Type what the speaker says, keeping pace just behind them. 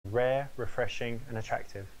rare, refreshing and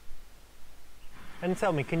attractive. And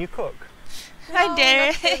tell me, can you cook? Hi,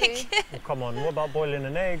 Derek. Well, come on, what about boiling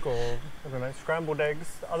an egg or, I don't know, scrambled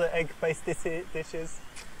eggs, other egg-based dishes?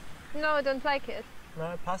 No, I don't like it.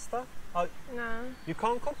 No, pasta? Oh, No. you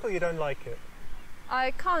can't cook or you don't like it?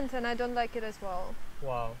 I can't and I don't like it as well.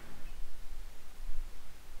 Wow.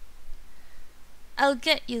 I'll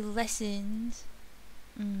get you lessons.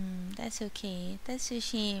 That's okay. That's a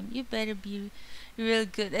shame. You better be real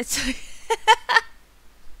good. That's okay.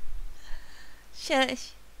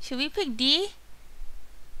 Should we pick D?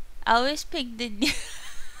 I always pick the D.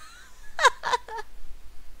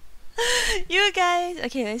 You guys.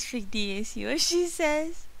 Okay, let's pick D and see what she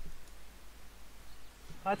says.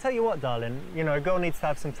 I tell you what, darling, you know, a girl needs to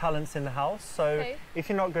have some talents in the house, so Okay. if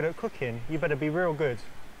you're not good at cooking, you better be real good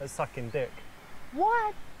at sucking dick.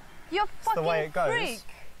 What? You're It's fucking the way it goes. freak.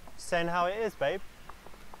 Saying how it is, babe.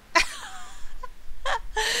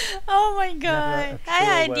 Oh my Never god. a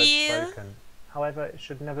Hi, pure word Ideal. spoken. However, it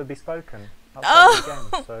should never be spoken outside the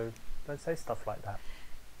game, so don't say stuff like that.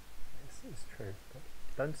 It's true, but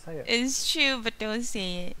don't say it. It's true, but don't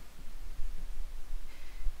say it.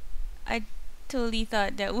 I totally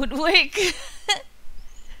thought that would work.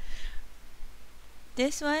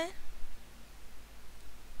 This one?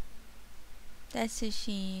 That's a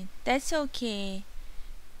shame. That's okay.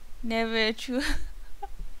 Never a true.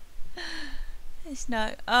 It's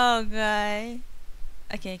not. Oh god.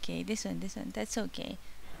 Okay. This one. That's okay.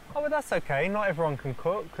 Oh, well, that's okay. Not everyone can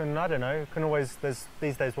cook, and I don't know. Can always there's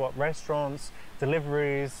these days what restaurants,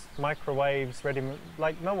 deliveries, microwaves, ready.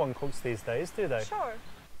 Like no one cooks these days, do they? Sure.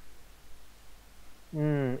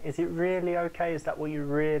 Is it really okay? Is that what you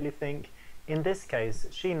really think? In this case,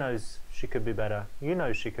 she knows she could be better. You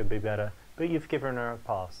know she could be better, but you've given her a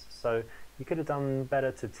pass. So you could have done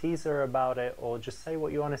better to tease her about it, or just say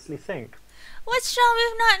what you honestly think. What's wrong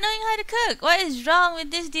with not knowing how to cook? What is wrong with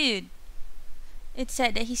this dude? It's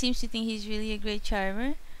sad that he seems to think he's really a great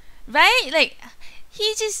charmer. Right? Like,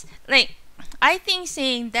 he just, like, I think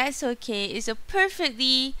saying that's okay is a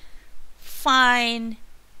perfectly fine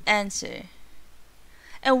answer.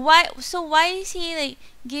 And why is he, like,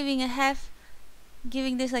 giving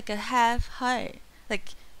this, like, a half heart?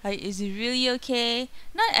 Like, is it really okay?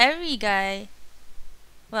 Not every guy.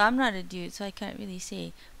 Well, I'm not a dude, so I can't really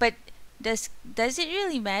say. But does it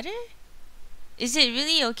really matter? Is it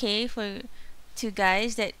really okay for two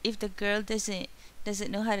guys that if the girl doesn't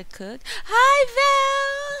know how to cook? Hi,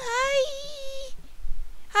 Val. Hi.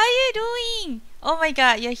 How you doing? Oh my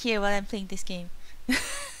god, you're here while I'm playing this game.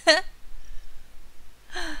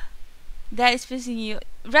 That is pissing you,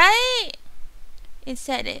 right? It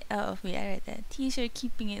said it. Oh wait, I read that. Teaser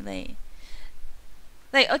keeping it like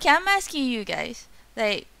okay. I'm asking you guys,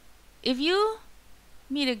 like, if you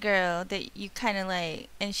meet a girl that you kind of like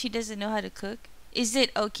and she doesn't know how to cook, is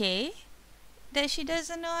it okay that she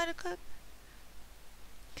doesn't know how to cook?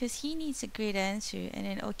 Cause he needs a great answer and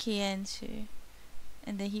an okay answer,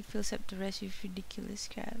 and then he fills up the rest with ridiculous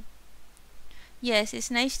crap. Yes, it's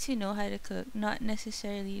nice to know how to cook, not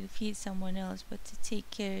necessarily to feed someone else, but to take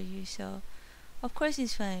care of yourself. Of course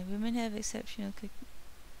it's fine. Women have exceptional cooking.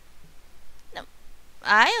 No,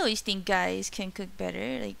 I always think guys can cook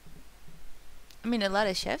better. Like, I mean, a lot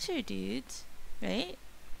of chefs are dudes, right?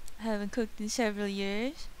 I haven't cooked in several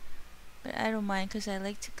years, but I don't mind because I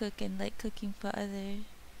like to cook and like cooking for others.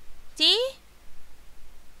 See?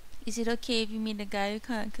 Is it okay if you meet a guy who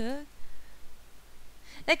can't cook?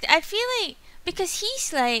 Like, I feel like because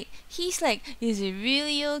he's like, is it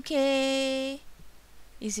really okay?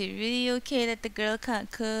 Is it really okay that the girl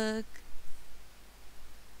can't cook?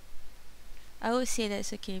 I would say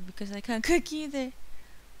that's okay because I can't cook either.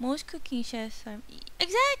 Most cooking chefs are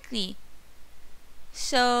exactly.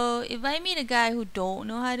 So if I meet a guy who don't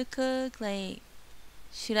know how to cook, like,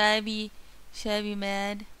 should I be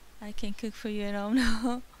mad? I can cook for you and all.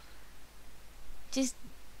 No. Just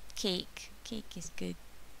cake. Cake is good.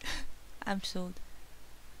 I'm sold.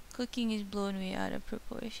 Cooking is blown way out of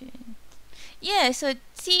proportion. Yeah, so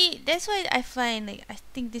see, that's why I find, like, I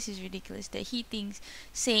think this is ridiculous that he thinks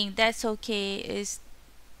saying that's okay is,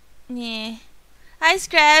 yeah. Hi,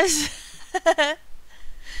 Scraps.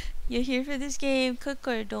 You're here for this game. Cook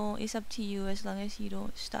or don't, it's up to you as long as you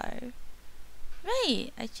don't starve.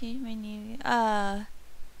 Right, I changed my name.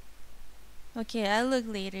 Okay, I'll look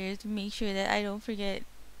later to make sure that I don't forget.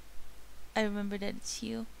 I remember that it's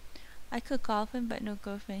you. I cook often, but no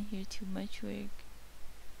girlfriend here. Too much work.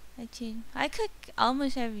 I cook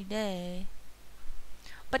almost every day.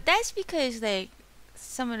 But that's because, like,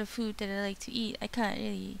 some of the food that I like to eat, I can't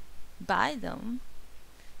really buy them.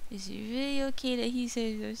 Is it really okay that he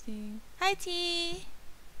says those things? Hi, T.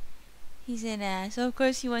 He's an ass. So of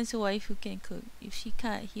course he wants a wife who can cook. If she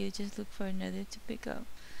can't, he'll just look for another to pick up.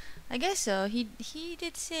 I guess so. He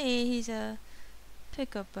did say he's a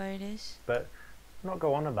pickup artist. But not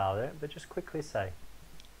go on about it, but just quickly say.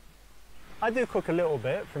 I do cook a little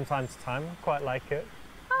bit from time to time. Quite like it.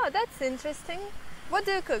 Oh, that's interesting. What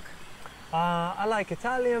do you cook? I like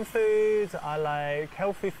Italian food. I like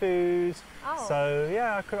healthy food. Oh. So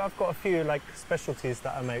yeah, I've got a few like specialties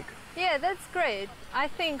that I make. Yeah, that's great. I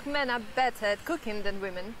think men are better at cooking than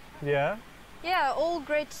women. Yeah. Yeah, all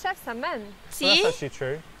great chefs are men. So that's See? actually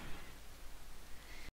true.